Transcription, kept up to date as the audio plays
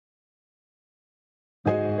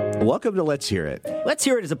Welcome to Let's Hear It. Let's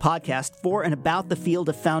Hear It is a podcast for and about the field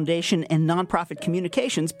of foundation and nonprofit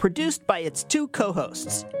communications produced by its two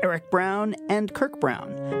co-hosts, Eric Brown and Kirk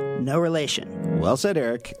Brown. No relation. Well said,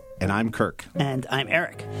 Eric. And I'm Kirk. And I'm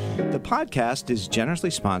Eric. The podcast is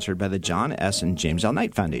generously sponsored by the John S. and James L.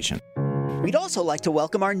 Knight Foundation. We'd also like to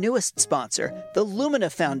welcome our newest sponsor, the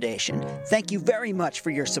Lumina Foundation. Thank you very much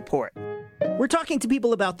for your support. We're talking to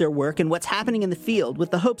people about their work and what's happening in the field with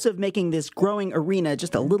the hopes of making this growing arena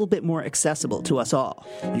just a little bit more accessible to us all.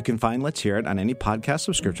 You can find Let's Hear It on any podcast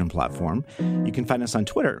subscription platform. You can find us on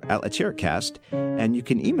Twitter at Let's Hear It Cast, and you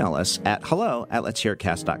can email us at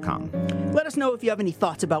hello@letshearitcast.com. Let us know if you have any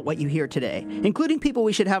thoughts about what you hear today, including people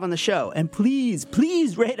we should have on the show. And please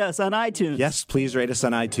rate us on iTunes. Yes, please rate us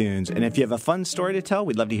on iTunes. And if you have a fun story to tell,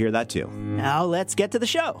 we'd love to hear that too. Now let's get to the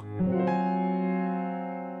show.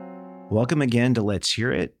 Welcome again to Let's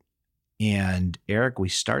Hear It. And Eric, we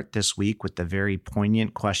start this week with the very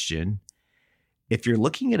poignant question. If you're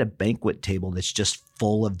looking at a banquet table that's just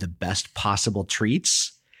full of the best possible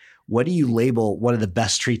treats, what do you label one of the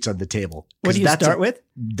best treats on the table? What do you start with?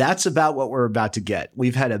 That's about what we're about to get.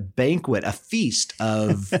 We've had a banquet, a feast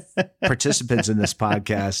of participants in this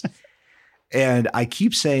podcast. And I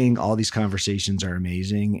keep saying all these conversations are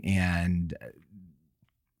amazing, and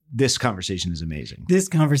this conversation is amazing. This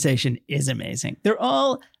conversation is amazing. They're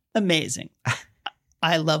all amazing.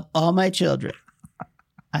 I love all my children.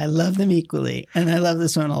 I love them equally, and I love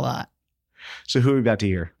this one a lot. So who are we about to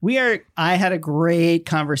hear? I had a great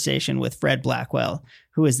conversation with Fred Blackwell,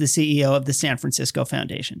 who is the CEO of the San Francisco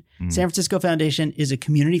Foundation. San Francisco Foundation is a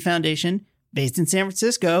community foundation based in San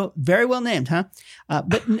Francisco, very well named, huh?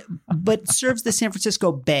 But serves the San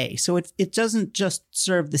Francisco Bay. So it doesn't just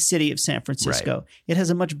serve the city of San Francisco. Right. It has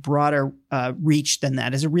a much broader reach than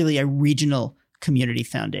that. It's really a regional community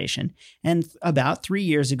foundation. And about 3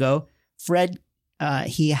 years ago, Fred,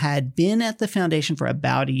 he had been at the foundation for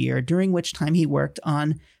about a year, during which time he worked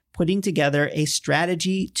on putting together a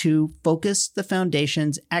strategy to focus the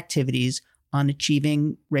foundation's activities on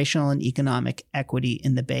achieving racial and economic equity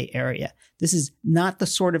in the Bay Area. This is not the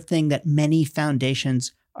sort of thing that many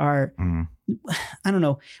foundations are,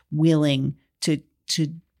 willing to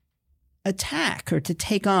attack or to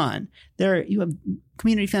take on.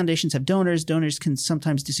 Community foundations have donors. Donors can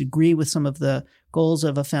sometimes disagree with some of the goals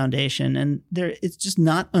of a foundation, and it's just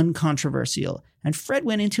not uncontroversial. And Fred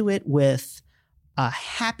went into it with a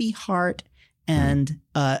happy heart and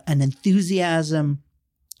an enthusiasm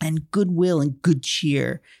and goodwill and good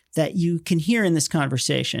cheer that you can hear in this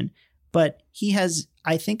conversation. But he has,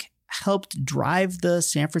 I think, helped drive the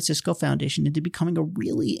San Francisco Foundation into becoming a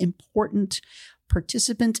really important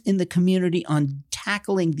participant in the community on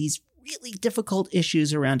tackling these really difficult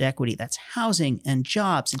issues around equity. That's housing and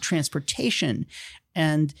jobs and transportation.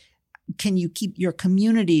 And can you keep your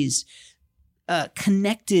communities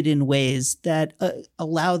connected in ways that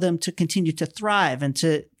allow them to continue to thrive and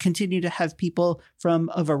to continue to have people from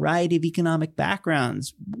a variety of economic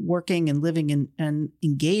backgrounds working and living and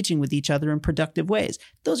engaging with each other in productive ways?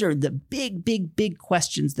 Those are the big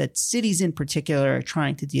questions that cities in particular are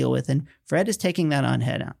trying to deal with. And Fred is taking that on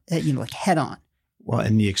head on. Well,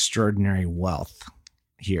 and the extraordinary wealth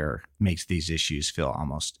here makes these issues feel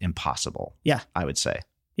almost impossible. Yeah. I would say.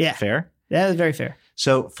 Yeah. Fair? That is very fair.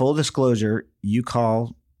 So full disclosure, you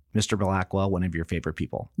call Mr. Blackwell one of your favorite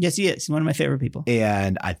people. Yes, he is. He's one of my favorite people.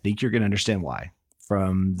 And I think you're going to understand why.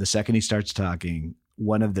 From the second he starts talking,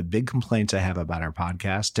 one of the big complaints I have about our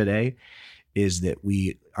podcast today is that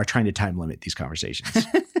we are trying to time limit these conversations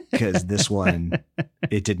because this one,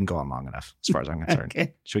 it didn't go on long enough as far as I'm concerned.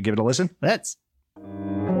 Okay. Should we give it a listen? Let's.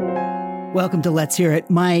 Welcome to Let's Hear It.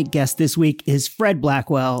 My guest this week is Fred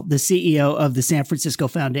Blackwell, the CEO of the San Francisco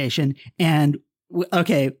Foundation. And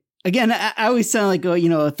okay, again, I always sound like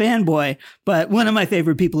a fanboy, but one of my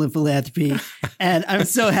favorite people in philanthropy. And I'm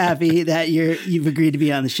so happy that you've agreed to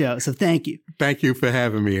be on the show. So thank you. Thank you for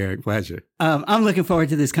having me, Eric. Pleasure. I'm looking forward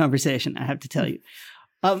to this conversation, I have to tell you.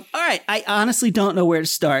 All right. I honestly don't know where to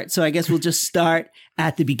start, so I guess we'll just start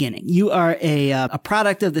at the beginning. You are a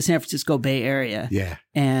product of the San Francisco Bay Area. Yeah.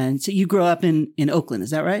 And so you grew up in Oakland,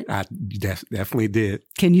 is that right? I definitely did.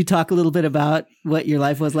 Can you talk a little bit about what your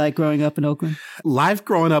life was like growing up in Oakland? Life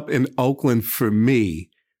growing up in Oakland for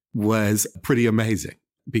me was pretty amazing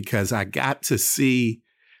because I got to see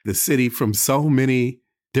the city from so many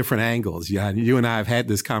different angles. Yeah, you and I have had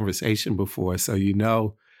this conversation before, so you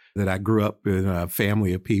know that I grew up in a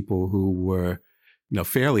family of people who were,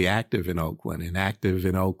 fairly active in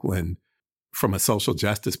Oakland from a social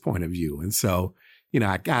justice point of view. And so,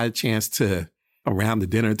 I got a chance to, around the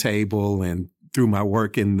dinner table and through my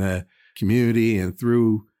work in the community and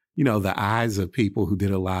through the eyes of people who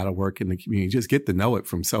did a lot of work in the community, just get to know it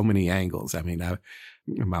from so many angles. I mean,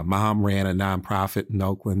 my mom ran a nonprofit in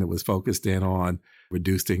Oakland that was focused in on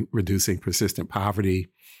reducing persistent poverty.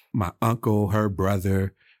 My uncle, her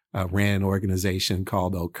brother, ran an organization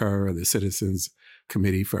called OCUR, the Citizens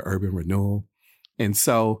Committee for Urban Renewal. And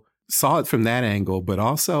so saw it from that angle, but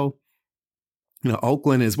also,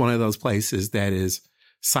 Oakland is one of those places that is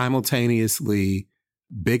simultaneously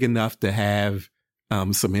big enough to have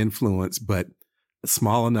some influence, but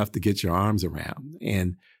small enough to get your arms around.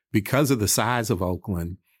 And because of the size of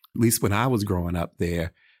Oakland, at least when I was growing up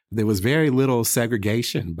there was very little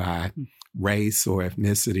segregation by race or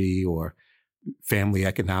ethnicity or family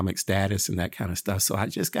economic status and that kind of stuff. So I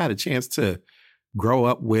just got a chance to grow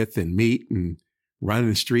up with and meet and run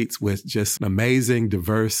the streets with just an amazing,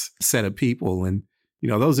 diverse set of people. And,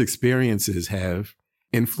 those experiences have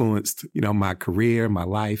influenced, my career, my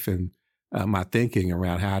life, and my thinking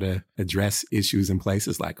around how to address issues in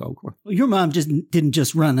places like Oakland. Well, your mom didn't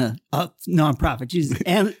just run a nonprofit. She's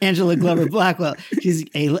Angela Glover Blackwell. She's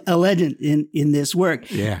a legend in this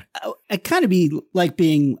work. Yeah. I kind of be like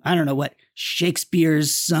being, I don't know what,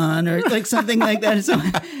 Shakespeare's son or like something like that. So,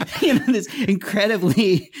 this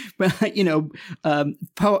incredibly,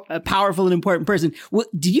 powerful and important person.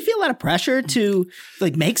 Do you feel a lot of pressure to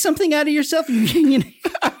like make something out of yourself?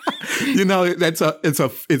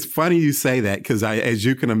 It's funny you say that because as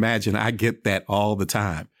you can imagine, I get that all the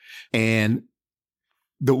time. And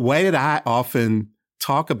the way that I often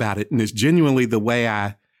talk about it, and it's genuinely the way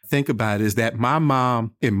I think about it, is that my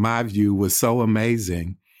mom, in my view, was so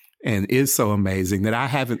amazing and is so amazing that I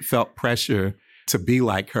haven't felt pressure to be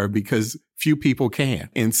like her because few people can.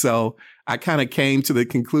 And so I kind of came to the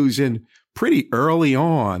conclusion pretty early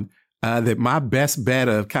on that my best bet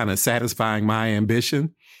of kind of satisfying my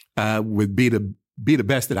ambition would be to be the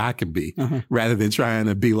best that I can be rather than trying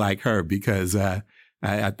to be like her, because I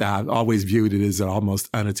always viewed it as an almost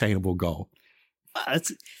unattainable goal.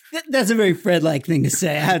 That's a very Fred-like thing to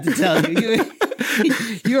say, I have to tell you.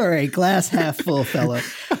 You are a glass half full fellow.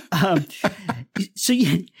 So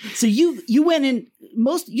you went in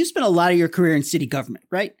you spent a lot of your career in city government,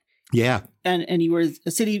 right? Yeah. And you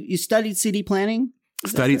studied city planning?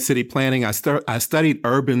 Studied city planning. I studied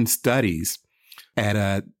urban studies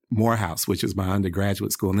at Morehouse, which is my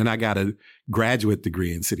undergraduate school. And then I got a graduate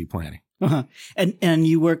degree in city planning. Uh-huh. And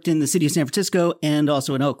you worked in the city of San Francisco and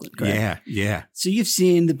also in Oakland, correct? Yeah. So you've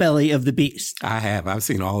seen the belly of the beast. I have. I've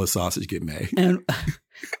seen all the sausage get made. And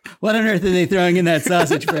what on earth are they throwing in that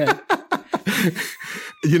sausage, Fred?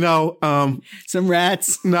 Some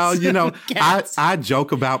rats. No, I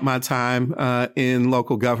joke about my time in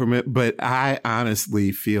local government, but I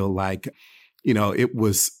honestly feel like, it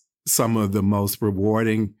was some of the most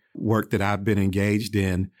rewarding work that I've been engaged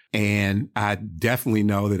in. And I definitely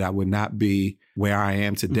know that I would not be where I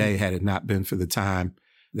am today had it not been for the time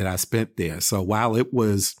that I spent there. So while it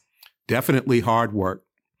was definitely hard work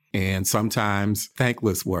and sometimes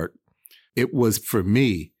thankless work, it was, for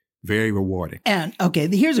me, very rewarding. And okay,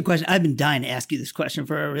 here's a question. I've been dying to ask you this question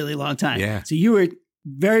for a really long time. Yeah. So you were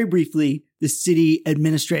very briefly the city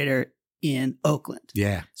administrator in Oakland.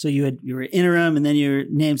 Yeah. So you were interim, and then your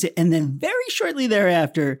name's, and then very shortly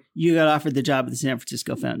thereafter, you got offered the job at the San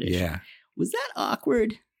Francisco Foundation. Yeah. Was that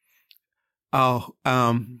awkward? Oh,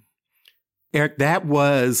 Eric, that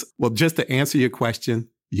was, well, just to answer your question,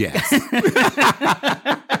 yes.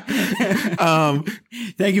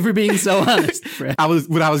 Thank you for being so honest, Fred.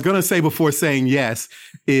 What I was going to say before saying yes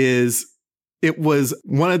is it was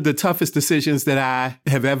one of the toughest decisions that I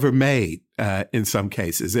have ever made in some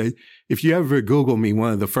cases. If you ever Google me,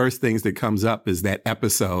 one of the first things that comes up is that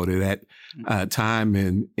episode or that time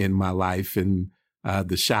in my life and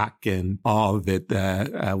the shock and all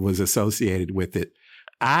that was associated with it.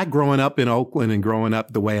 Growing up in Oakland and growing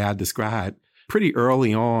up the way I described, pretty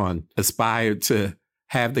early on, aspired to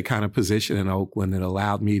have the kind of position in Oakland that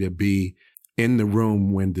allowed me to be in the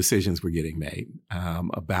room when decisions were getting made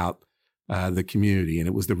about the community. And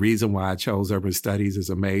it was the reason why I chose urban studies as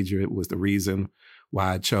a major. It was the reason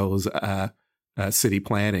why I chose city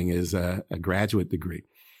planning as a graduate degree.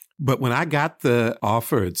 But when I got the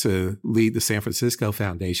offer to lead the San Francisco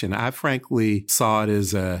Foundation, I frankly saw it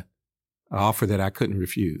as an offer that I couldn't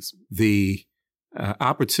refuse. The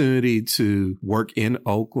opportunity to work in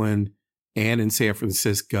Oakland and in San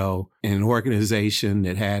Francisco in an organization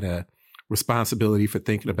that had a responsibility for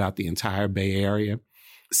thinking about the entire Bay Area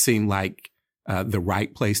seemed like the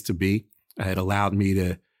right place to be. It allowed me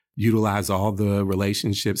to utilize all the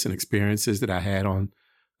relationships and experiences that I had on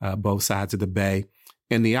both sides of the Bay.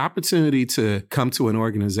 And the opportunity to come to an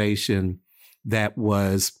organization that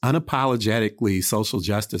was unapologetically social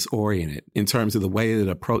justice oriented in terms of the way that it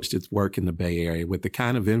approached its work in the Bay Area, with the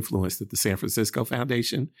kind of influence that the San Francisco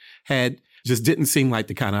Foundation had. Just didn't seem like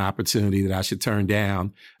the kind of opportunity that I should turn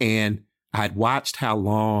down. And I'd watched how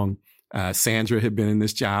long Sandra had been in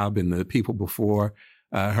this job and the people before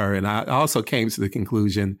her. And I also came to the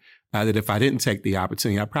conclusion that if I didn't take the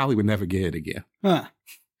opportunity, I probably would never get it again. Huh.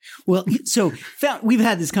 Well, so we've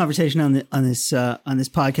had this conversation on this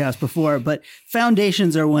podcast before, but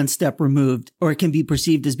foundations are one step removed, or can be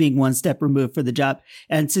perceived as being one step removed for the job.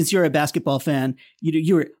 And since you're a basketball fan,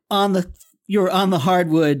 you were on the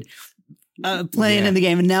hardwood playing in the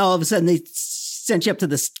game, and now all of a sudden they sent you up to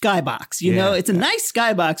the skybox. You know, it's a nice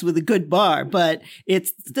skybox with a good bar, but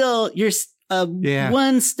it's still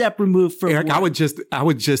one step removed from Eric, work. I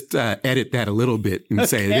would just edit that a little bit and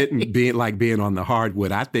say it didn't be like being on the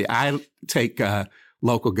hardwood. I take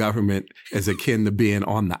local government as akin to being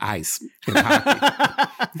on the ice in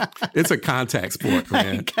hockey. It's a contact sport,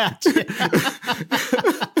 man. Gotcha.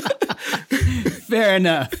 Fair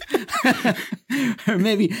enough. Or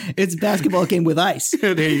maybe it's a basketball game with ice.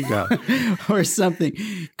 There you go. Or something.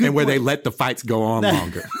 Good and where point. they let the fights go on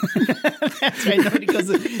longer. That's right. Nobody goes.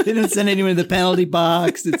 They don't send anyone to the penalty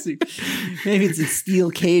box. Maybe it's a steel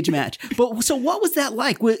cage match. But so what was that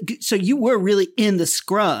like? So you were really in the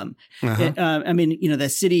scrum. Uh-huh. I mean, the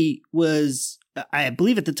city was, I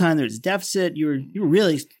believe at the time there was a deficit. You were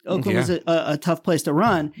really, Oakland was a tough place to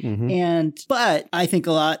run. Mm-hmm. But I think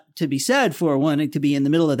a lot to be said for wanting to be in the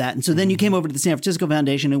middle of that. And so then you came over to the San Francisco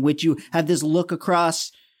Foundation, in which you had this look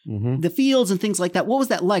across the fields and things like that. What was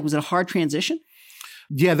that like? Was it a hard transition?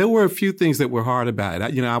 Yeah, there were a few things that were hard about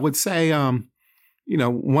it. I would say,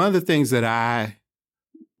 one of the things that I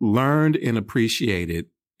learned and appreciated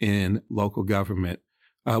in local government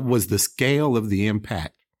was the scale of the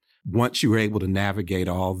impact once you were able to navigate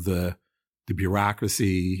all the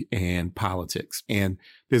bureaucracy and politics. And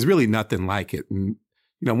there's really nothing like it. And,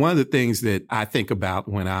 one of the things that I think about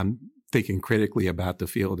when I'm thinking critically about the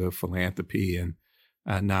field of philanthropy and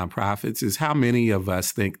nonprofits is how many of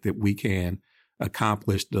us think that we can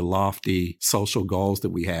accomplish the lofty social goals that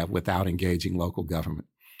we have without engaging local government.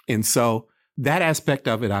 And so that aspect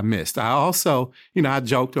of it I missed. I also, I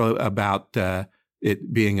joked about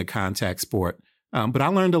it being a contact sport, but I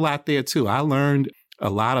learned a lot there too. I learned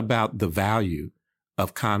a lot about the value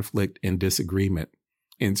of conflict and disagreement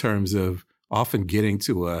in terms of often getting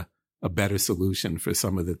to a better solution for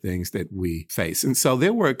some of the things that we face. And so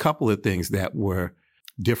there were a couple of things that were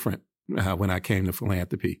different when I came to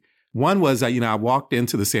philanthropy. One was, I walked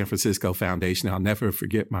into the San Francisco Foundation. I'll never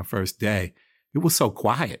forget my first day. It was so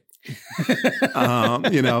quiet.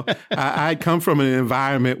 I come from an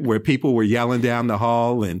environment where people were yelling down the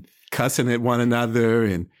hall and cussing at one another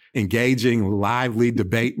and engaging lively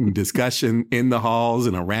debate and discussion in the halls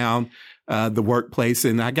and around the workplace.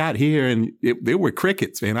 And I got here and there were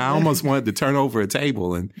crickets, man. I almost wanted to turn over a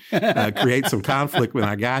table and create some conflict when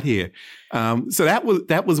I got here. So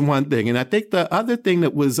that was one thing. And I think the other thing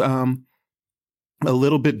that was a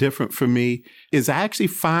little bit different for me is I actually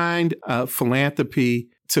find philanthropy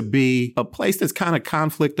to be a place that's kind of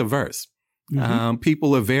conflict averse. Mm-hmm.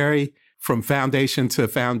 People are very, from foundation to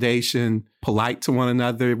foundation, polite to one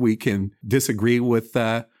another. We can disagree with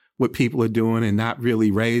what people are doing and not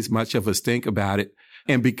really raise much of a stink about it.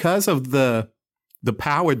 And because of the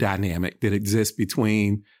power dynamic that exists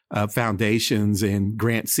between foundations and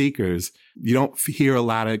grant seekers, you don't hear a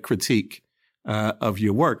lot of critique of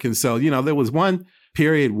your work. And so, there was one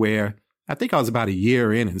period where I think I was about a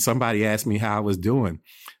year in and somebody asked me how I was doing.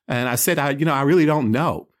 And I said, I really don't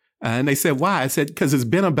know. And they said, why? I said, because it's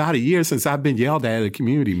been about a year since I've been yelled at a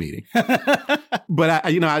community meeting. But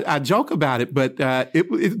I joke about it, but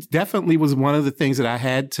it definitely was one of the things that I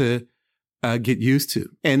had to get used to.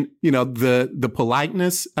 And, the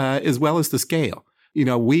politeness as well as the scale.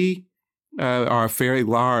 We are a very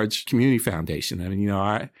large community foundation. I mean,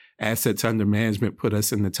 our assets under management put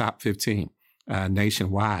us in the top 15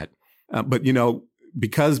 nationwide. But,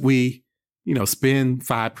 because we, spend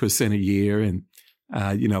 5% a year and,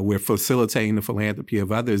 we're facilitating the philanthropy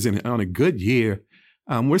of others. And on a good year,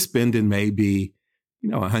 we're spending maybe,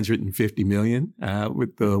 $150 million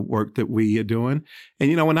with the work that we are doing.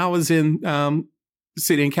 And, when I was in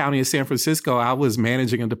city and county of San Francisco, I was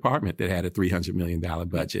managing a department that had a $300 million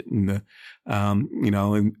budget. And,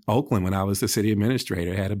 in Oakland, when I was the city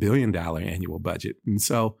administrator, had $1 billion annual budget. And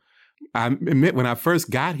so I admit when I first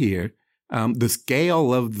got here, the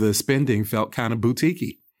scale of the spending felt kind of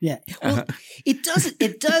boutique-y. Yeah. Well,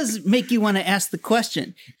 it does make you want to ask the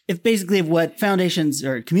question if what foundations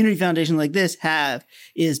or community foundations like this have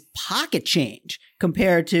is pocket change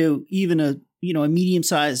compared to even a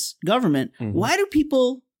medium-sized government, why do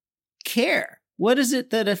people care? What is it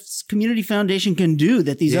that a community foundation can do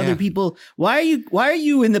that these other people? Why are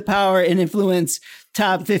you in the power and influence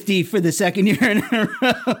top 50 for the second year in a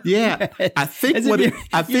row? Yeah, I think you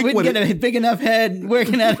wouldn't get a big enough head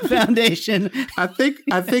working at a foundation. I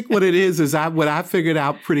think what it is what I figured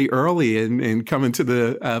out pretty early in coming to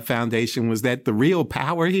the foundation was that the real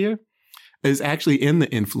power here is actually in the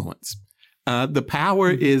influence. The power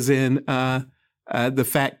is in the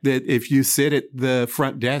fact that if you sit at the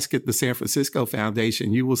front desk at the San Francisco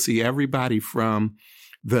Foundation, you will see everybody from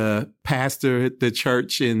the pastor at the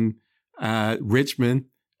church in Richmond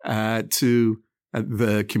to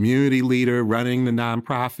the community leader running the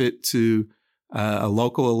nonprofit to a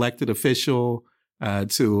local elected official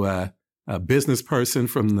to a business person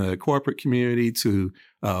from the corporate community to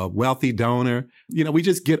a wealthy donor. We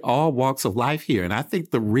just get all walks of life here. And I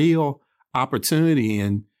think the real opportunity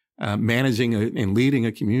in managing and leading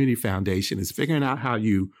a community foundation is figuring out how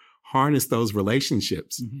you harness those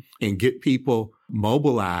relationships and get people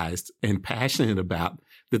mobilized and passionate about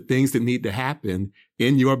the things that need to happen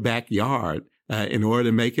in your backyard in order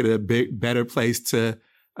to make it a better place to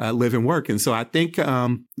live and work. And so I think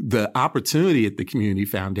the opportunity at the community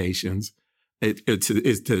foundations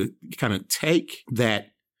is to kind of take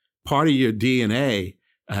that part of your DNA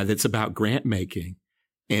that's about grant making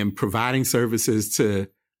and providing services to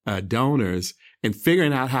donors and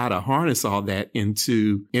figuring out how to harness all that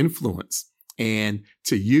into influence and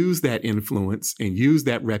to use that influence and use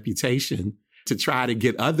that reputation to try to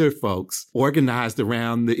get other folks organized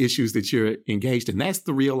around the issues that you're engaged in. That's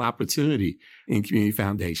the real opportunity in community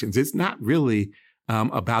foundations. It's not really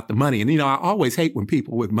about the money. And, I always hate when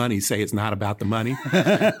people with money say it's not about the money.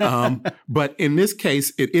 But in this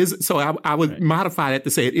case, it is. So I would modify that to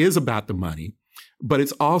say it is about the money. But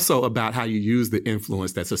it's also about how you use the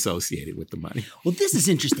influence that's associated with the money. Well, this is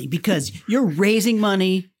interesting because you're raising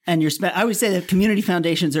money and I would say that community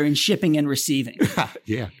foundations are in shipping and receiving.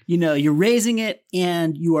 Yeah. You're raising it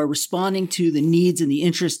and you are responding to the needs and the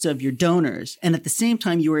interests of your donors. And at the same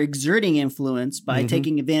time, you are exerting influence by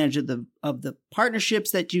taking advantage of the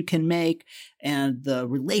partnerships that you can make and the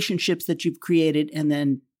relationships that you've created and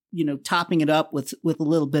then topping it up with a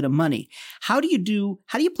little bit of money. How do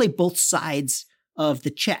you play both sides of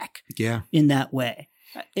the check in that way?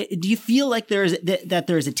 Do you feel like there's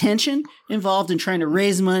a tension involved in trying to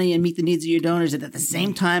raise money and meet the needs of your donors and at the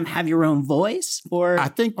same time have your own voice or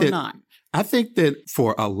not? I think that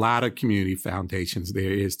for a lot of community foundations,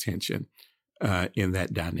 there is tension in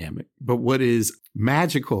that dynamic. But what is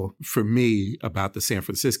magical for me about the San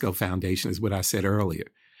Francisco Foundation is what I said earlier.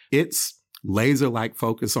 It's laser-like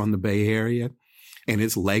focus on the Bay Area. And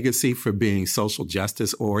its legacy for being social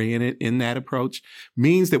justice oriented in that approach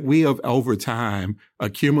means that we have over time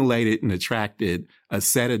accumulated and attracted a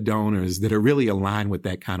set of donors that are really aligned with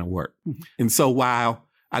that kind of work. And so while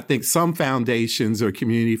I think some foundations or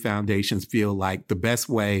community foundations feel like the best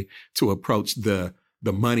way to approach the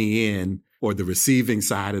money in or the receiving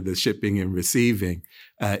side of the shipping and receiving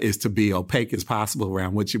is to be opaque as possible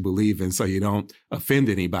around what you believe in so you don't offend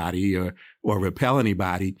anybody or repel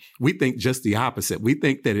anybody. We think just the opposite. We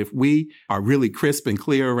think that if we are really crisp and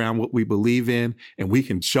clear around what we believe in and we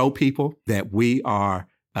can show people that we are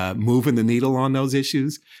moving the needle on those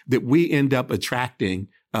issues, that we end up attracting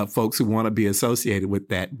folks who want to be associated with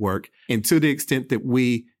that work. And to the extent that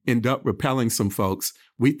we end up repelling some folks,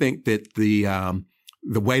 we think that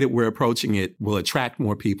the way that we're approaching it will attract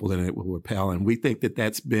more people than it will repel. And we think that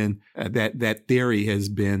that's been, that theory has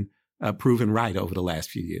been proven right over the last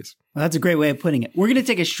few years. Well, that's a great way of putting it. We're going to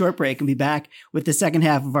take a short break and be back with the second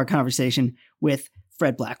half of our conversation with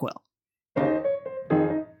Fred Blackwell.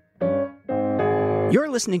 You're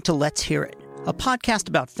listening to Let's Hear It, a podcast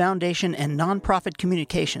about foundation and nonprofit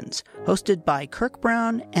communications, hosted by Kirk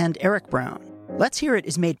Brown and Eric Brown. Let's Hear It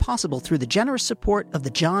is made possible through the generous support of the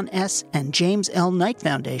John S. and James L. Knight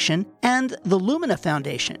Foundation and the Lumina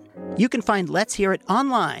Foundation. You can find Let's Hear It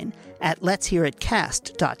online at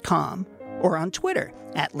letshearitcast.com or on Twitter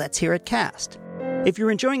at Let's Hear It Cast. If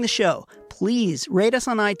you're enjoying the show, please rate us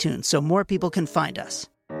on iTunes so more people can find us.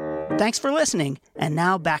 Thanks for listening, and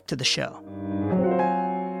now back to the show.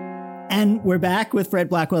 And we're back with Fred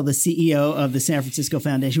Blackwell, the CEO of the San Francisco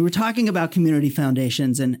Foundation. We're talking about community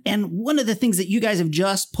foundations. And one of the things that you guys have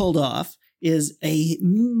just pulled off is a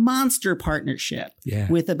monster partnership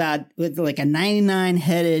with like a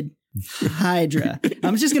 99-headed Hydra.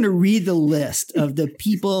 I'm just going to read the list of the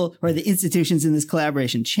people or the institutions in this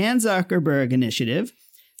collaboration. Chan Zuckerberg Initiative,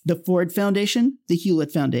 the Ford Foundation, the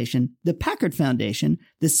Hewlett Foundation, the Packard Foundation,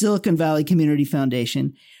 the Silicon Valley Community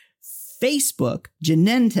Foundation, Facebook,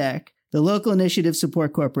 Genentech, The Local Initiative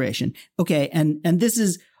Support Corporation. Okay, and this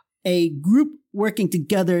is a group working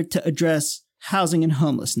together to address housing and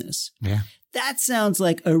homelessness. Yeah. That sounds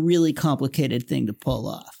like a really complicated thing to pull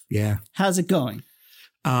off. Yeah. How's it going?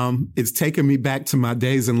 It's taken me back to my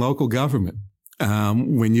days in local government,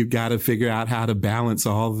 when you've got to figure out how to balance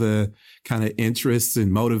all the kind of interests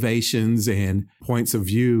and motivations and points of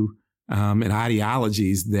view and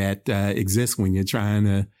ideologies that exist when you're trying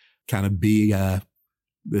to kind of be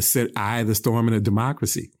the eye of the storm in a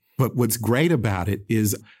democracy. But what's great about it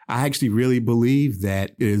is I actually really believe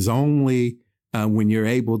that it is only when you're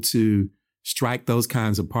able to strike those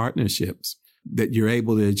kinds of partnerships that you're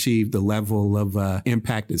able to achieve the level of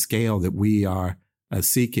impact and scale that we are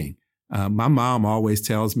seeking. My mom always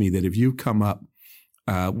tells me that if you come up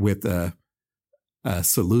with a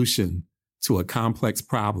solution to a complex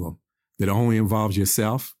problem that only involves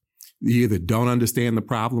yourself, you either don't understand the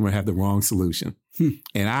problem or have the wrong solution.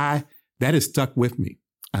 And that has stuck with me.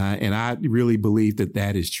 And I really believe that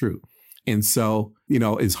that is true. And so,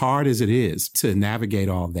 as hard as it is to navigate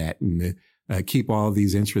all that and keep all of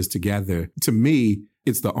these interests together, to me,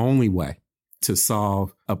 it's the only way to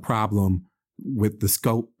solve a problem with the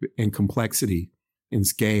scope and complexity and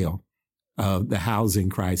scale of the housing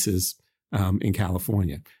crisis in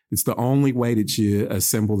California. It's the only way that you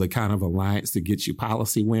assemble the kind of alliance that gets you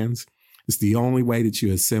policy wins. It's the only way that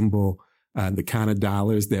you assemble the kind of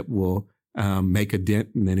dollars that will make a dent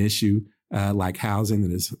in an issue like housing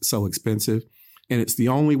that is so expensive. And it's the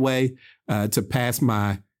only way to pass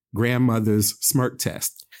my grandmother's smirk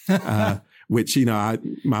test, which,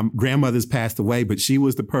 my grandmother's passed away, but she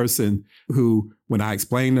was the person who, when I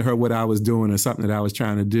explained to her what I was doing or something that I was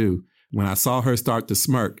trying to do, when I saw her start to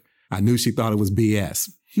smirk, I knew she thought it was BS.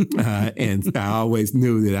 And I always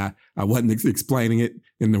knew that I wasn't explaining it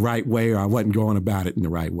in the right way, or I wasn't going about it in the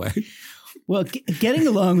right way. Well, getting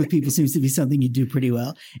along with people seems to be something you do pretty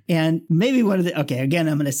well. And maybe again,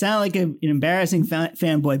 I'm going to sound like an embarrassing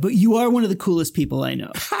fanboy, but you are one of the coolest people I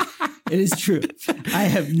know. It is true. I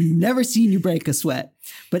have never seen you break a sweat.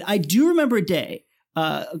 But I do remember a day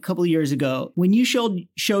a couple of years ago when you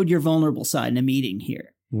showed your vulnerable side in a meeting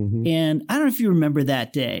here. Mm-hmm. And I don't know if you remember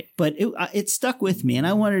that day, but it stuck with me. And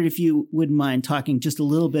I wondered if you wouldn't mind talking just a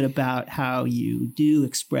little bit about how you do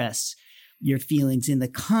express your feelings in the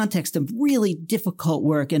context of really difficult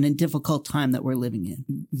work and a difficult time that we're living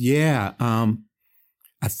in. Yeah.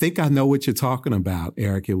 I think I know what you're talking about,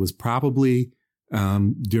 Eric. It was probably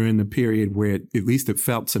during the period where at least it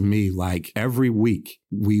felt to me like every week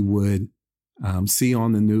we would see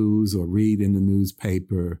on the news or read in the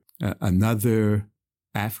newspaper another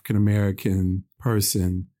African-American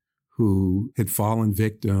person who had fallen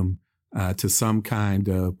victim to some kind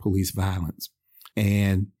of police violence.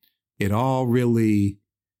 And it all really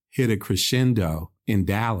hit a crescendo in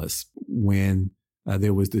Dallas when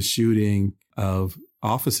there was the shooting of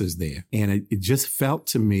officers there. And it just felt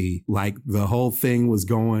to me like the whole thing was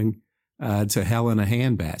going to hell in a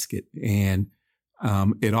handbasket. And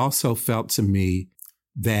it also felt to me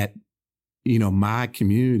that, my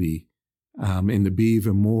community, and to be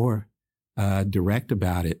even more direct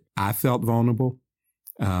about it, I felt vulnerable.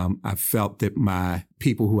 I felt that my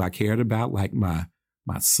people who I cared about, like my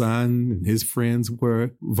son and his friends,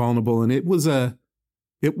 were vulnerable. And it was a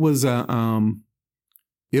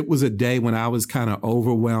day when I was kind of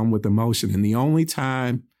overwhelmed with emotion. And the only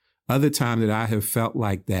other time that I have felt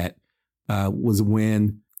like that was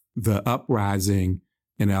when the uprising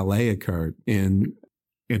in LA occurred in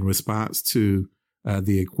response to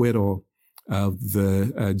the acquittal of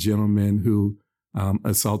the gentleman who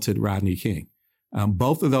assaulted Rodney King.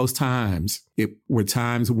 Both of those times, it were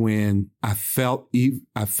times when I felt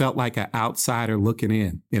like an outsider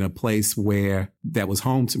looking in a place where that was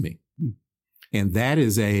home to me. And that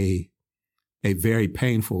is a very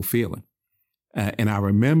painful feeling. And I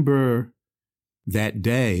remember that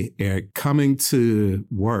day, Eric, coming to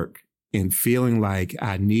work and feeling like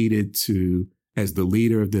I needed to, as the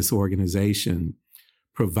leader of this organization,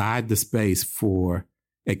 provide the space for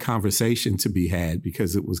a conversation to be had,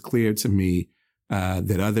 because it was clear to me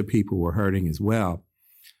that other people were hurting as well.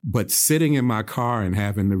 But sitting in my car and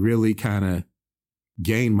having to really kind of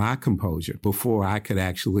gain my composure before I could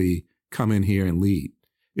actually come in here and lead,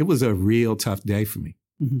 it was a real tough day for me.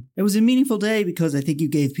 Mm-hmm. It was a meaningful day because I think you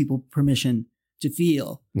gave people permission to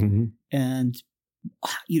feel. Mm-hmm. And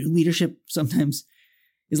leadership sometimes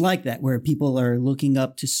is like that, where people are looking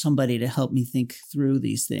up to somebody to help me think through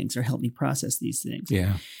these things or help me process these things.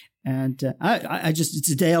 Yeah. And it's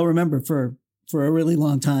a day I'll remember for a really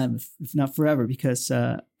long time, if not forever, because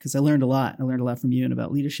I learned a lot. I learned a lot from you and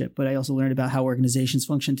about leadership, but I also learned about how organizations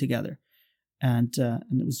function together. And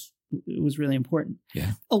it was really important.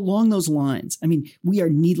 Yeah. Along those lines, I mean, we are,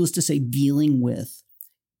 needless to say, dealing with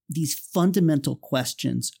these fundamental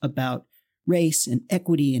questions about race and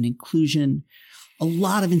equity and inclusion. A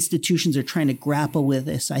lot of institutions are trying to grapple with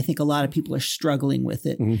this. I think a lot of people are struggling with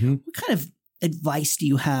it. Mm-hmm. What kind of advice do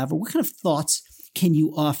you have, or what kind of thoughts can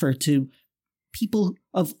you offer to people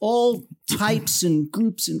of all types and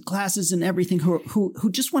groups and classes and everything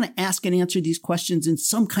who just want to ask and answer these questions in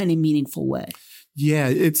some kind of meaningful way?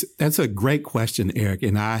 Yeah, that's a great question, Eric.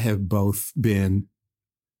 And I have both been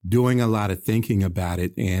doing a lot of thinking about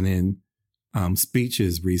it, and in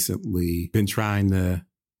speeches recently been trying to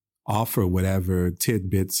offer whatever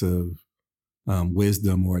tidbits of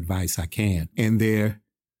wisdom or advice I can. And there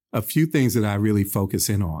are a few things that I really focus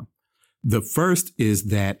in on. The first is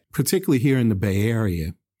that, particularly here in the Bay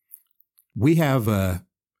Area, we have a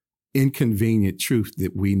inconvenient truth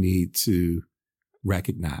that we need to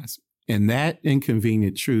recognize. And that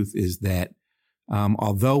inconvenient truth is that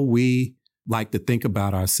although we like to think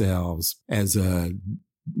about ourselves as a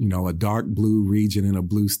dark blue region in a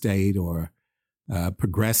blue state, or a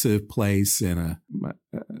progressive place and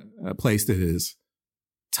a place that is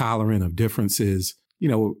tolerant of differences,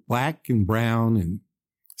 Black and brown and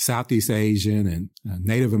Southeast Asian and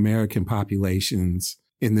Native American populations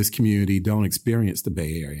in this community don't experience the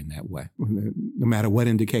Bay Area in that way. No matter what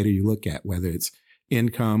indicator you look at, whether it's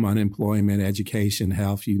income, unemployment, education,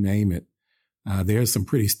 health, you name it, there's some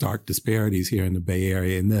pretty stark disparities here in the Bay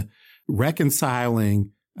Area. And the reconciling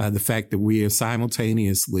the fact that we are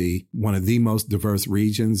simultaneously one of the most diverse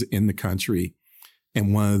regions in the country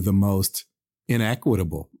and one of the most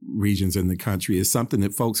inequitable regions in the country is something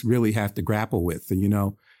that folks really have to grapple with. And,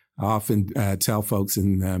 I often tell folks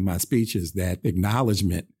in my speeches that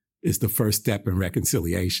acknowledgement is the first step in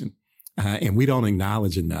reconciliation. And we don't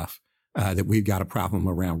acknowledge enough that we've got a problem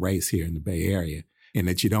around race here in the Bay Area, and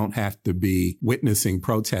that you don't have to be witnessing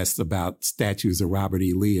protests about statues of Robert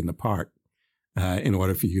E. Lee in the park in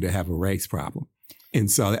order for you to have a race problem.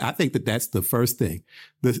 And so I think that that's the first thing.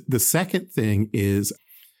 The second thing is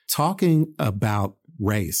talking about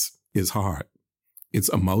race is hard. It's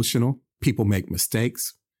emotional. People make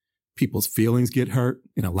mistakes. People's feelings get hurt.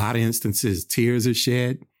 In a lot of instances, tears are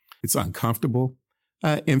shed. It's uncomfortable.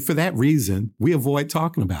 And for that reason, we avoid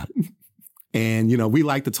talking about it. And, we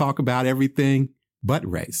like to talk about everything but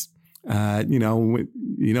race.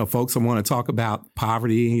 Folks want to talk about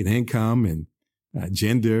poverty and income and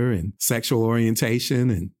gender and sexual orientation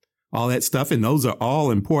and all that stuff. And those are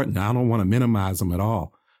all important. I don't want to minimize them at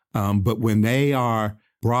all. But when they are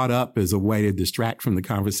brought up as a way to distract from the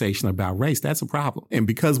conversation about race, that's a problem. And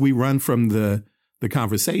because we run from the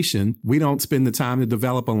conversation, we don't spend the time to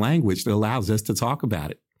develop a language that allows us to talk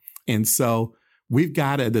about it. And so we've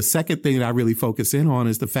got the second thing that I really focus in on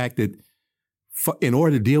is the fact that in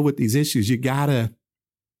order to deal with these issues, you got to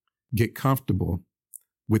get comfortable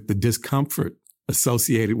with the discomfort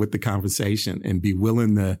associated with the conversation and be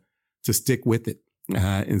willing to stick with it.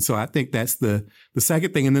 And so I think that's the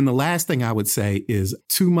second thing. And then the last thing I would say is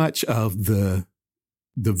too much of the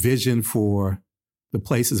vision for the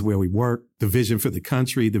places where we work, the vision for the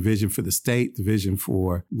country, the vision for the state, the vision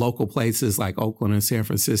for local places like Oakland and San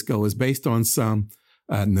Francisco is based on some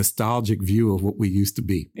nostalgic view of what we used to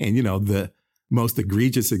be. And, the most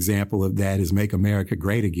egregious example of that is Make America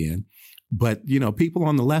Great Again. But, people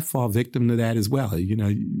on the left fall victim to that as well.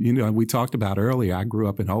 We talked about earlier, I grew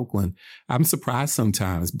up in Oakland. I'm surprised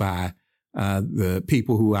sometimes by the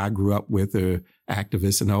people who I grew up with are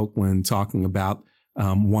activists in Oakland talking about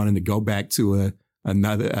wanting to go back to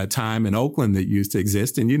another time in Oakland that used to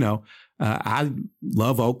exist. And, I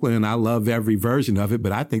love Oakland and I love every version of it,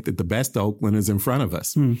 but I think that the best Oakland is in front of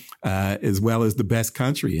us, as well as the best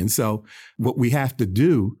country. And so what we have to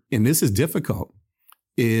do, and this is difficult,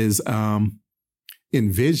 is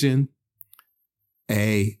envision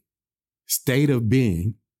a state of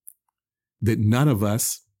being that none of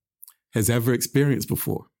us has ever experienced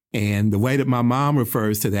before. And the way that my mom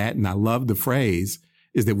refers to that, and I love the phrase,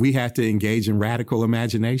 is that we have to engage in radical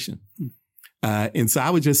imagination. And so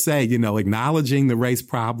I would just say, acknowledging the race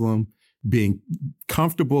problem, being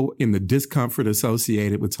comfortable in the discomfort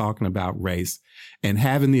associated with talking about race, and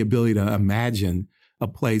having the ability to imagine a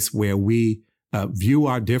place where we view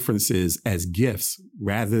our differences as gifts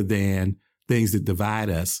rather than things that divide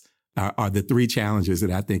us are the three challenges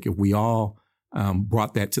that I think if we all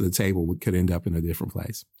brought that to the table, we could end up in a different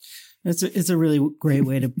place. It's a really great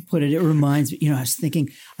way to put it. It reminds me, I was thinking,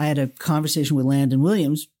 I had a conversation with Landon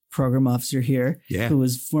Williams, program officer here, who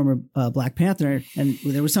was former Black Panther, and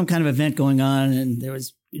there was some kind of event going on, and there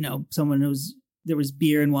was, someone who was there was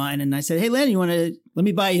beer and wine. And I said, hey, Landon, let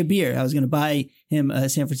me buy you a beer. I was going to buy him a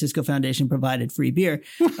San Francisco Foundation provided free beer.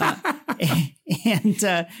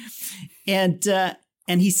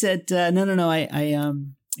 And he said, no, I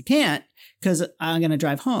can't because I'm going to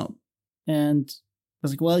drive home. And I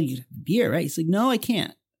was like, well, you have beer, right? He's like, no, I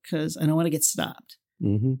can't because I don't want to get stopped.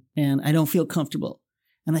 Mm-hmm. And I don't feel comfortable.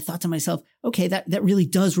 And I thought to myself, okay, that really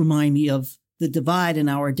does remind me of the divide in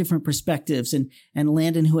our different perspectives. And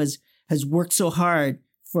Landon, who has worked so hard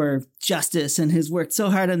for justice and has worked so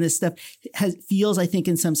hard on this stuff, feels, I think,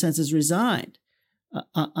 in some senses resigned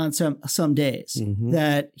on some days, mm-hmm.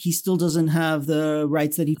 that he still doesn't have the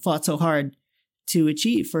rights that he fought so hard to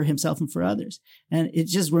achieve for himself and for others. And it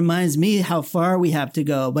just reminds me how far we have to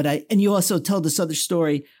go. And you also told this other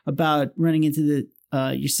story about running into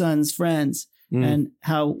your son's friends and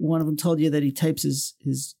how one of them told you that he types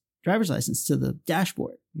his driver's license to the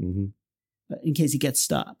dashboard mm-hmm. in case he gets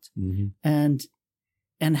stopped. Mm-hmm.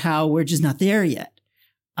 And how we're just not there yet.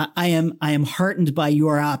 I am heartened by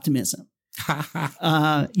your optimism,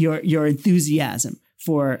 your enthusiasm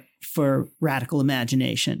for radical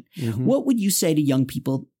imagination. Mm-hmm. What would you say to young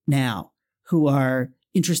people now who are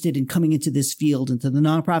interested in coming into this field, into the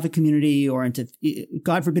nonprofit community or into,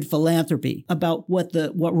 God forbid, philanthropy, about what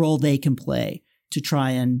role they can play to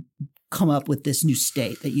try and come up with this new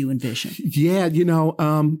state that you envision? Yeah,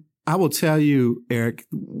 I will tell you, Eric,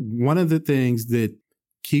 one of the things that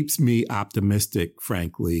keeps me optimistic,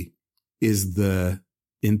 frankly, is the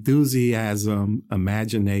enthusiasm,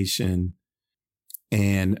 imagination,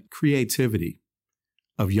 and creativity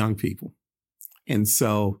of young people. And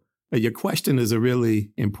so your question is a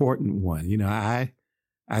really important one.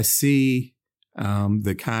 I see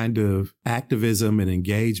the kind of activism and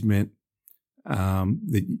engagement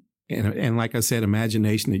and like I said,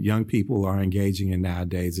 imagination that young people are engaging in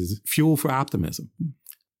nowadays is fuel for optimism.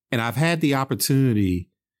 And I've had the opportunity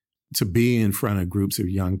to be in front of groups of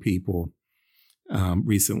young people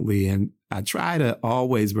recently, and I try to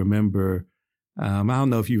always remember. I don't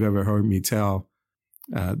know if you've ever heard me tell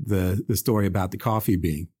the story about the coffee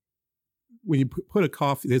bean. When you put a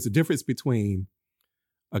coffee, there's a difference between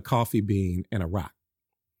a coffee bean and a rock.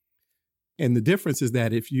 And the difference is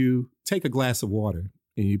that if you take a glass of water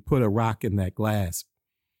and you put a rock in that glass,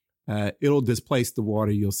 it'll displace the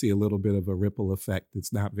water. You'll see a little bit of a ripple effect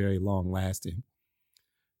that's not very long lasting.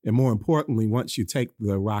 And more importantly, once you take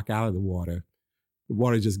the rock out of the water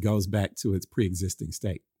just goes back to its pre-existing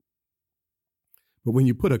state. But when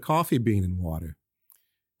you put a coffee bean in water,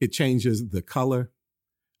 it changes the color,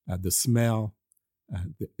 the smell,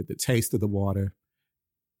 the taste of the water.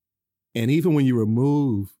 And even when you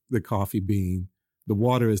remove the coffee bean, the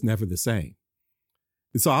water is never the same.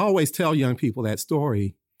 And so I always tell young people that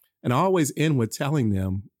story, and I always end with telling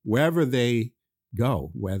them wherever they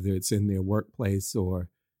go, whether it's in their workplace or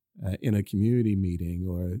in a community meeting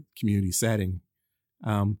or a community setting,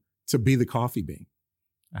 to be the coffee bean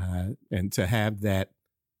and to have that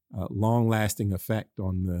long-lasting effect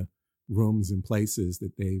on the rooms and places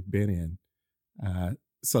that they've been in,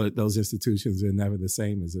 so that those institutions are never the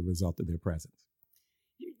same as a result of their presence.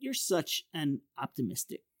 You're such an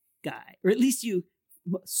optimistic guy, or at least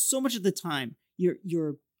so much of the time,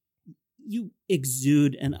 you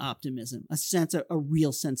exude an optimism, a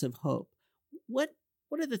real sense of hope. What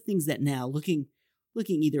are the things that now, looking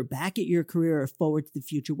either back at your career or forward to the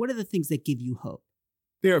future, what are the things that give you hope?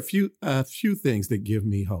 There are a few things that give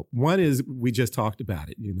me hope. One is, we just talked about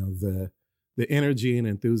it, the energy and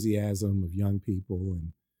enthusiasm of young people,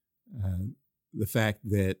 and the fact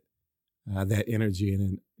that that energy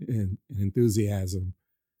and enthusiasm,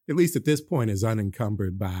 at least at this point, is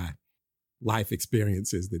unencumbered by life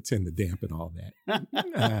experiences that tend to dampen all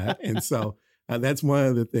that. And so that's one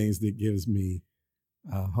of the things that gives me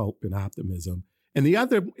hope and optimism. And the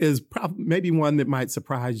other is maybe one that might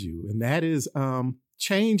surprise you, and that is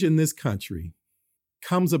change in this country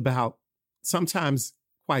comes about sometimes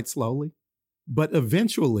quite slowly, but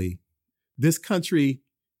eventually this country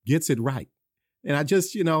gets it right. And I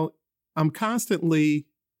just, I'm constantly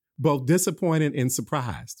both disappointed and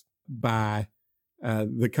surprised by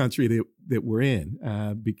the country that we're in.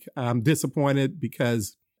 I'm disappointed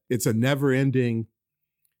because it's a never-ending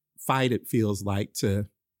fight, it feels like, to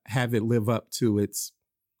have it live up to its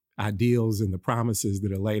ideals and the promises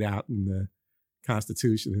that are laid out in the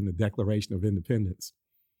Constitution and the Declaration of Independence.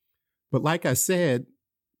 But like I said,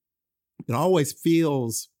 it always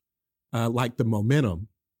feels like the momentum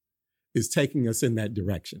is taking us in that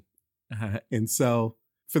direction. And so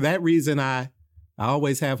for that reason, I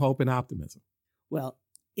always have hope and optimism. Well,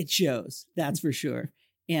 it shows, that's for sure.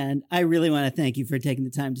 And I really want to thank you for taking the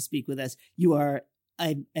time to speak with us. You are,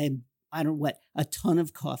 I'm I don't know what, a ton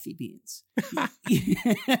of coffee beans.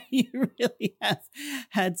 You really have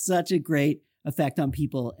had such a great effect on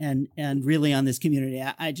people and really on this community.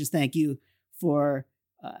 I just thank you for,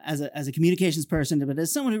 as a communications person, but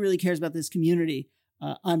as someone who really cares about this community,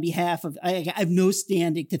 on behalf of, I have no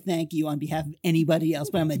standing to thank you on behalf of anybody else,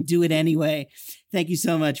 but I'm going to do it anyway. Thank you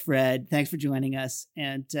so much, Fred. Thanks for joining us,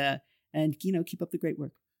 and keep up the great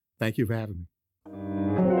work. Thank you for having me.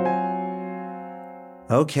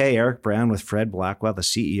 Okay, Eric Brown with Fred Blackwell, the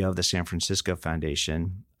CEO of the San Francisco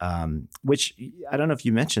Foundation, which I don't know if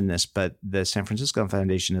you mentioned this, but the San Francisco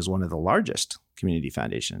Foundation is one of the largest community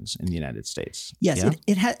foundations in the United States. Yes, yeah?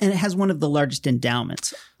 it has one of the largest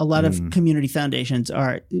endowments. A lot of community foundations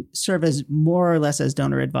serve as more or less as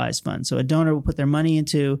donor advised funds. So a donor will put their money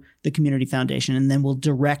into the community foundation and then will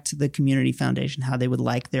direct the community foundation how they would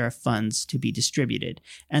like their funds to be distributed.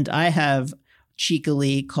 And I have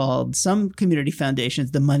cheekily called some community foundations,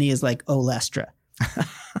 the money is like Olestra.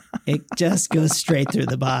 It just goes straight through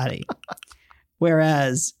the body.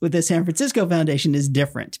 Whereas with the San Francisco Foundation is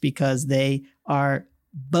different because they have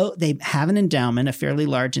an endowment, a fairly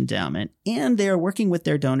large endowment, and they are working with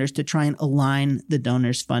their donors to try and align the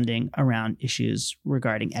donors' funding around issues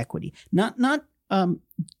regarding equity. Not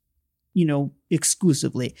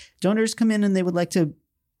exclusively. Donors come in and they would like to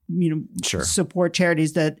sure, support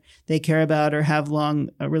charities that they care about or have long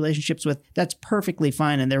relationships with. That's perfectly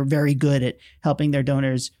fine. And they're very good at helping their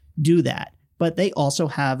donors do that. But they also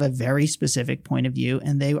have a very specific point of view,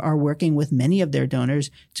 and they are working with many of their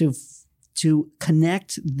donors to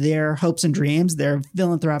connect their hopes and dreams, their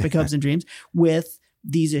philanthropic hopes and dreams, with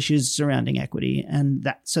these issues surrounding equity. And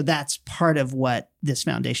that's part of what this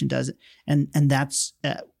foundation does. And it's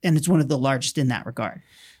one of the largest in that regard.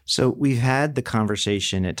 So we've had the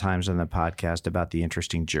conversation at times on the podcast about the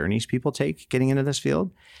interesting journeys people take getting into this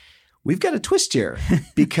field. We've got a twist here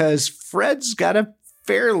because Fred's got a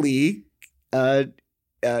fairly, I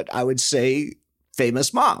would say,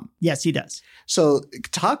 famous mom. Yes, he does. So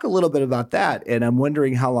talk a little bit about that. And I'm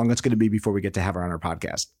wondering how long it's going to be before we get to have her on our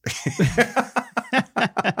podcast.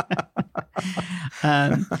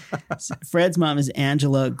 Fred's mom is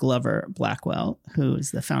Angela Glover Blackwell, who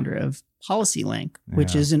is the founder of PolicyLink,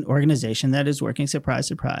 which is an organization that is working, surprise,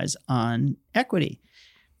 surprise, on equity.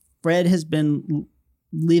 Fred has been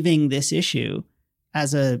living this issue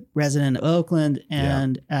as a resident of Oakland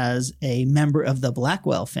and as a member of the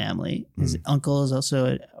Blackwell family. His uncle is also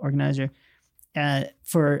an organizer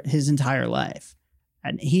for his entire life.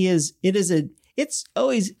 And it's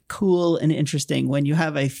always cool and interesting when you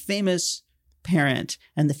have a famous parent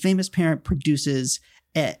and the famous parent produces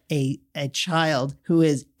a child who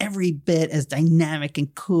is every bit as dynamic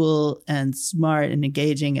and cool and smart and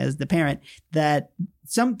engaging as the parent, that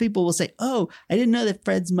some people will say, "Oh, I didn't know that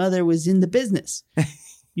Fred's mother was in the business."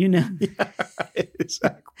 Yeah,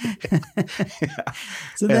 exactly.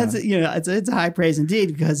 So that's it's a high praise indeed,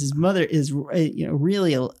 because his mother is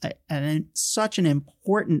really such an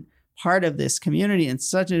important part of this community and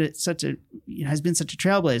such a has been such a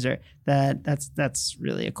trailblazer that's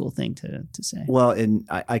really a cool thing to say. Well, and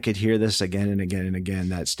I could hear this again and again and again,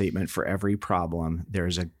 that statement, for every problem,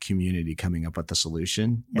 there's a community coming up with the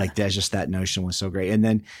solution. Yeah. Like that's just, that notion was so great. And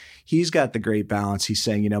then he's got the great balance. He's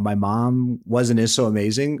saying, my mom is so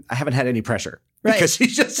amazing. I haven't had any pressure. Right. Because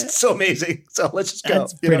he's just so amazing. So let's just go.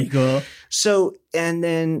 That's pretty cool. So, and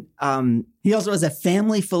then he also has a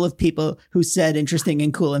family full of people who said interesting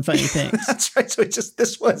and cool and funny things. That's right. So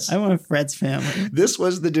I want Fred's family. This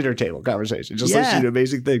was the dinner table conversation, just listening to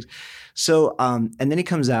amazing things. So, and then he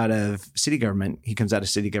comes out of city government. He comes out of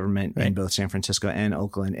city government in both San Francisco and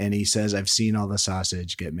Oakland. And he says, "I've seen all the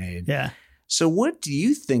sausage get made." Yeah. So what do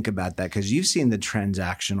you think about that? Because you've seen the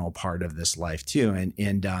transactional part of this life too.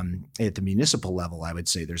 And at the municipal level, I would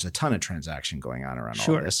say there's a ton of transaction going on around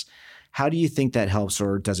all this. How do you think that helps,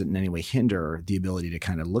 or does it in any way hinder the ability to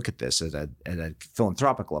kind of look at this at a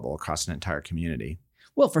philanthropic level across an entire community?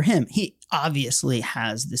 Well, for him, he obviously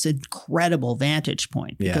has this incredible vantage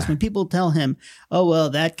point, because when people tell him, "Oh, well,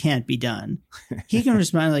 that can't be done," he can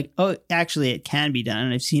respond like, "Oh, actually, it can be done.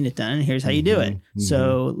 And I've seen it done. And here's how you do it.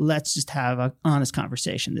 So let's just have an honest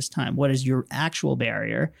conversation this time. What is your actual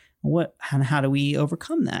barrier? And how do we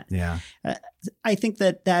overcome that?" Yeah. I think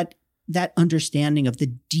that understanding of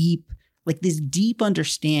this deep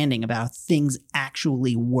understanding about things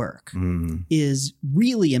actually work is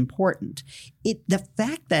really important. The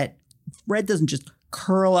fact that Fred doesn't just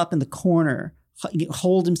curl up in the corner,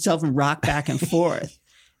 hold himself and rock back and forth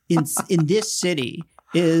in this city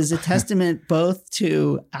is a testament both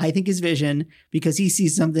to, I think, his vision, because he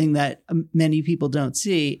sees something that many people don't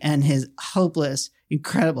see, and his hopeless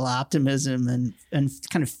incredible optimism and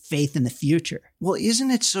kind of faith in the future. Well, isn't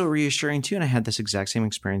it so reassuring too? And I had this exact same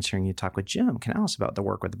experience hearing you talk with Jim Canales about the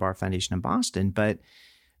work with the Barr Foundation in Boston, but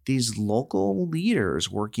these local leaders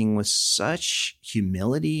working with such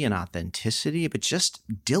humility and authenticity, but just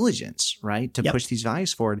diligence, right? To push these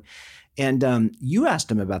values forward. And you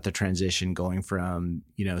asked him about the transition going from,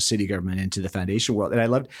 city government into the foundation world. And I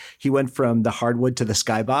loved, he went from the hardwood to the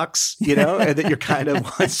skybox, and that you're kind of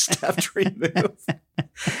one step removed.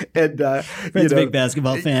 And Fred's a big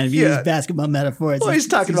basketball fan. If you use basketball metaphors, well, he's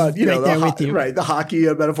talking about the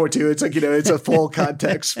hockey metaphor too. It's like it's a full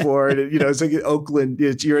contact sport. And, it's like Oakland.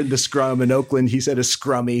 You're in the scrum, and Oakland, he said, is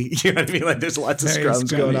scrummy. You know what I mean? Like there's lots of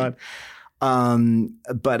scrums going on.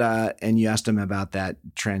 And you asked him about that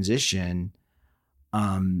transition.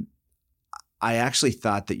 I actually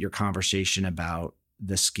thought that your conversation about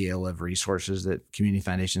the scale of resources that community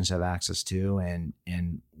foundations have access to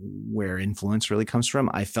and where influence really comes from,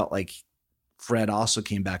 I felt like Fred also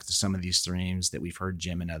came back to some of these themes that we've heard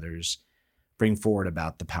Jim and others bring forward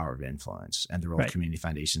about the power of influence and the role of community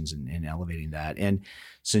foundations in elevating that. And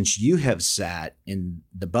since you have sat in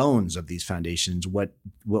the bones of these foundations, what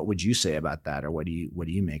would you say about that, or what do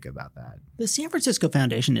you make about that? The San Francisco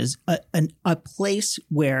Foundation is a place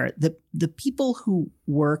where the people who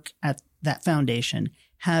work at that foundation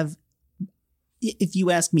have, if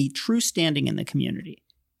you ask me, true standing in the community.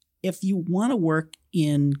 If you want to work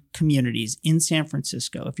in communities in San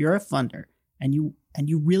Francisco, if you're a funder and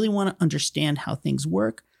you really want to understand how things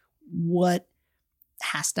work, what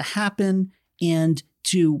has to happen, and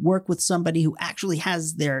to work with somebody who actually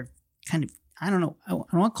has their kind of, I don't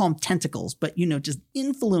want to call them tentacles, but, just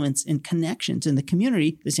influence and connections in the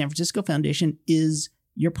community, the San Francisco Foundation is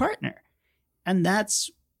your partner. And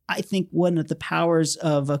that's, I think, one of the powers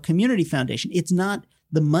of a community foundation. It's not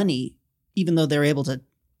the money, even though they're able to,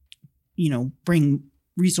 bring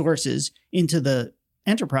resources into the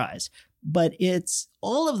enterprise, but it's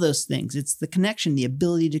all of those things. It's the connection, the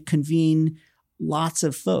ability to convene lots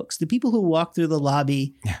of folks. The people who walk through the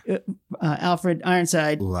lobby, Alfred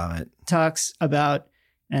Ironside talks about,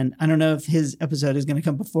 and I don't know if his episode is going to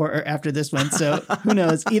come before or after this one, so who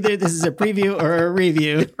knows? Either this is a preview or a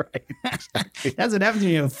review. Right. That's what happens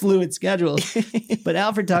when you have fluid schedules. But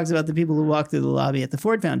Alfred talks about the people who walk through the lobby at the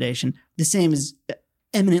Ford Foundation. The same is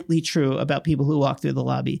eminently true about people who walk through the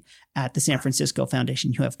lobby at the San Francisco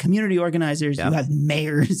Foundation. You have community organizers, you have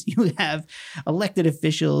mayors, you have elected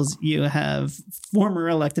officials, you have former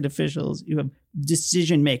elected officials, you have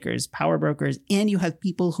decision makers, power brokers, and you have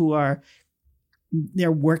people who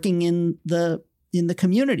they're working in the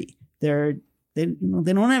community. They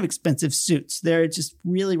don't have expensive suits. They're just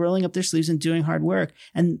really rolling up their sleeves and doing hard work.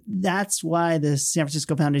 And that's why the San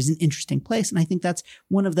Francisco Foundation is an interesting place. And I think that's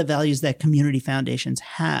one of the values that community foundations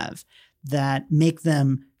have that make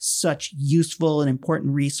them such useful and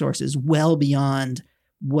important resources well beyond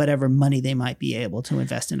whatever money they might be able to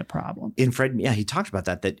invest in a problem. In Fred, he talked about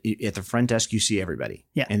that at the front desk, you see everybody.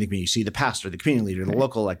 Yeah. And you see the pastor, the community leader, the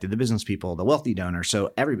local elected, the business people, the wealthy donor.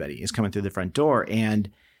 So everybody is coming through the front door.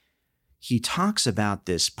 And he talks about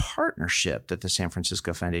this partnership that the San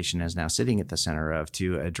Francisco Foundation is now sitting at the center of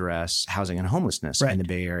to address housing and homelessness in the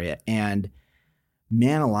Bay Area. And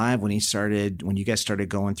man alive, when you guys started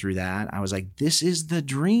going through that, I was like, this is the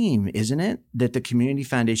dream, isn't it? That the community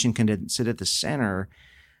foundation can sit at the center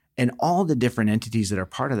and all the different entities that are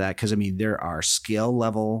part of that. Because, there are scale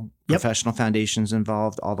level professional foundations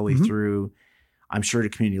involved all the way through, I'm sure, to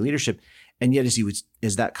community leadership. And yet,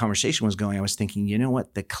 as that conversation was going, I was thinking, you know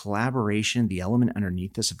what? The collaboration, the element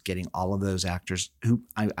underneath this of getting all of those actors who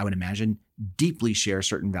I would imagine deeply share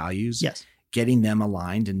certain values, getting them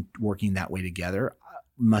aligned and working that way together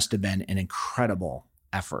must have been an incredible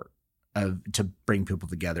effort to bring people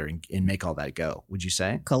together and make all that go. Would you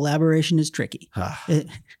say? Collaboration is tricky.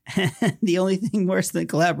 The only thing worse than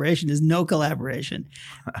collaboration is no collaboration.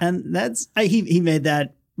 And that's, he made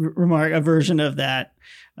that remark, a version of that,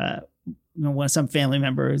 some family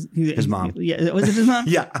members, his mom. Yeah, was it his mom?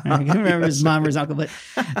 Yeah, I can't remember his mom or his uncle, but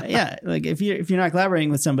like if you're not collaborating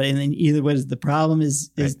with somebody, and then either what is the problem is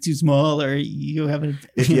too small, or you have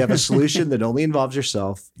if you have a solution that only involves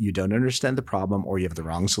yourself, you don't understand the problem, or you have the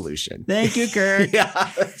wrong solution. Thank you, Kurt. Yeah,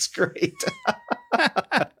 that's great.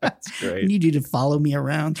 That's great. I need you to follow me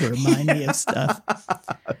around to remind me of stuff.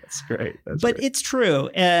 That's great. It's true.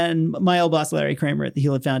 And my old boss, Larry Kramer at the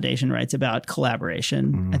Hewlett Foundation, writes about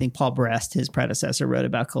collaboration. Mm-hmm. I think Paul Brest, his predecessor, wrote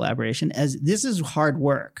about collaboration as this is hard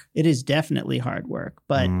work. It is definitely hard work,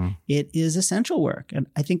 but it is essential work. And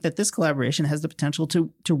I think that this collaboration has the potential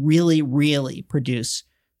to really, really produce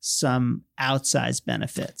some outsized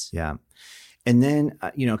benefits. Yeah. And then,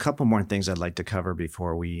 a couple more things I'd like to cover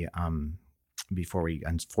before we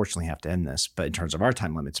unfortunately have to end this, but in terms of our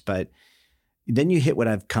time limits. But then you hit what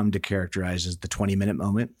I've come to characterize as the 20-minute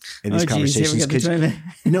moment in these conversations. Because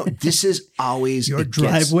this is always your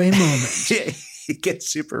driveway moment. It gets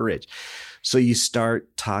super rich. So you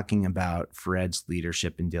start talking about Fred's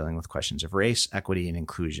leadership in dealing with questions of race, equity, and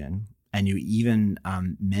inclusion. And you even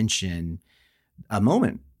mention a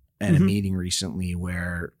moment at a meeting recently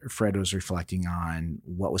where Fred was reflecting on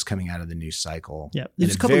what was coming out of the news cycle. Yeah, it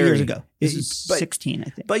was a couple of years ago. This is 16, I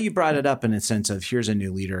think. But you brought it up in a sense of here's a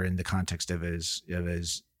new leader in the context of his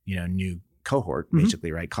new cohort,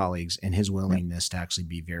 basically, right? Colleagues, and his willingness to actually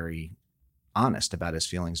be very honest about his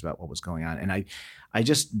feelings about what was going on. And I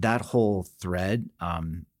just that whole thread,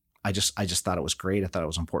 I just thought it was great. I thought it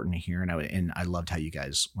was important to hear, and I loved how you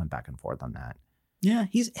guys went back and forth on that. Yeah,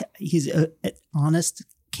 he's an honest,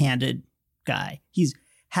 candid guy. He's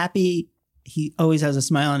happy. He always has a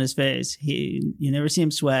smile on his face. You never see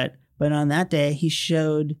him sweat. But on that day, he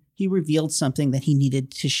revealed something that he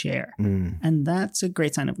needed to share. And that's a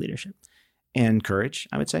great sign of leadership. And courage,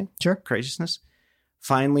 I would say. Sure. Courageousness.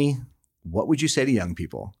 Finally, what would you say to young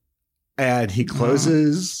people? And he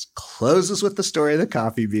closes with the story of the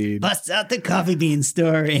coffee bean. Busts out the coffee bean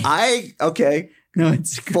story. No,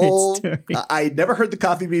 it's a great story. I never heard the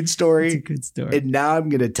coffee bean story. It's a good story. And now I'm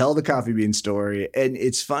going to tell the coffee bean story. And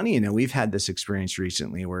it's funny, we've had this experience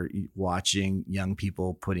recently where watching young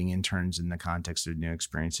people putting interns in the context of new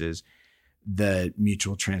experiences, the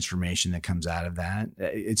mutual transformation that comes out of that.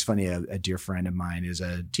 It's funny, a dear friend of mine is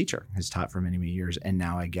a teacher, has taught for many, many years. And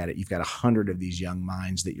now I get it. You've got 100 of these young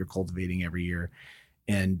minds that you're cultivating every year,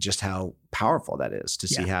 and just how powerful that is to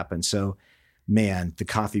see happen. So, man, the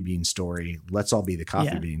coffee bean story. Let's all be the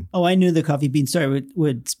coffee bean. Oh, I knew the coffee bean story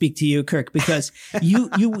would speak to you, Kirk, because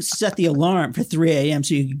you set the alarm for 3 a.m.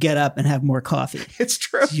 so you could get up and have more coffee. It's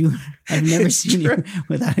true. I've never seen you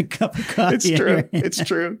without a cup of coffee. It's true. It's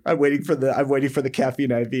true. I'm waiting for the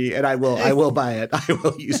caffeine IV, and I will buy it. I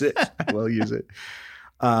will use it.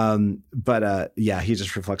 He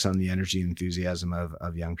just reflects on the energy and enthusiasm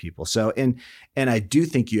of young people. So, and I do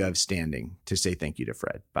think you have standing to say thank you to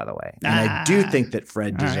Fred, by the way. And I do think that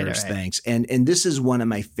Fred deserves thanks. And this is one of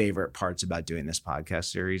my favorite parts about doing this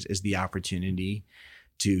podcast series is the opportunity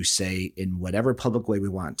to say in whatever public way we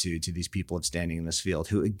want to these people of standing in this field,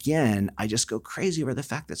 who, again, I just go crazy over the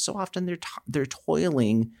fact that so often they're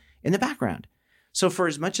toiling in the background. So for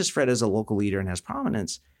as much as Fred is a local leader and has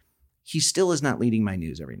prominence, he still is not leading my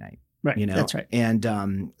news every night. Right. That's right.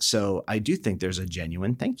 And so I do think there's a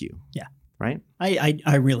genuine thank you. Yeah. Right.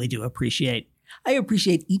 I really do appreciate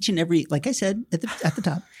each and every, like I said at the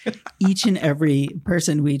top, each and every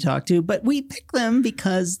person we talk to, but we pick them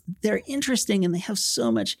because they're interesting and they have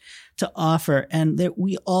so much to offer, and that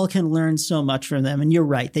we all can learn so much from them. And you're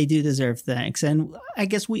right. They do deserve thanks. And I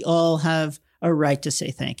guess we all have a right to say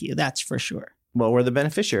thank you. That's for sure. Well, we're the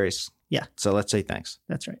beneficiaries. Yeah. So let's say thanks.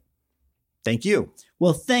 That's right. Thank you.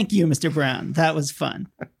 Well, thank you, Mr. Brown. That was fun.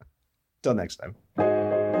 Till next time.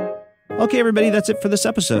 Okay, everybody, that's it for this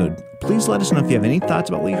episode. Please let us know if you have any thoughts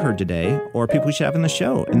about what you heard today or people we should have in the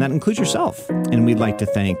show, and that includes yourself. And we'd like to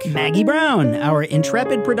thank Maggie Brown, our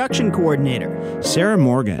intrepid production coordinator, Sarah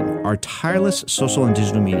Morgan, our tireless social and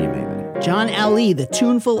digital media maven, John Ali, the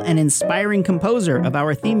tuneful and inspiring composer of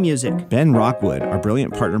our theme music, Ben Rockwood, our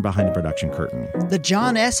brilliant partner behind the production curtain, the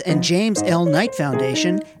John S. and James L. Knight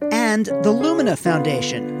Foundation, and the Lumina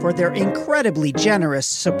Foundation for their incredibly generous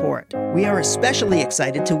support. We are especially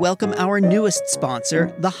excited to welcome our newest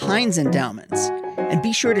sponsor, the Heinz Endowments. And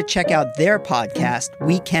be sure to check out their podcast,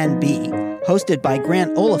 We Can Be, hosted by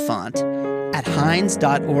Grant Oliphant at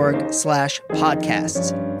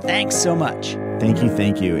heinz.org/podcasts. Thanks so much.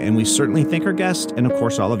 Thank you. And we certainly thank our guest and, of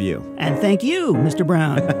course, all of you. And thank you, Mr.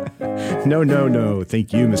 Brown. No.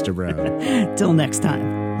 Thank you, Mr. Brown. Till next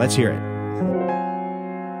time. Let's hear it.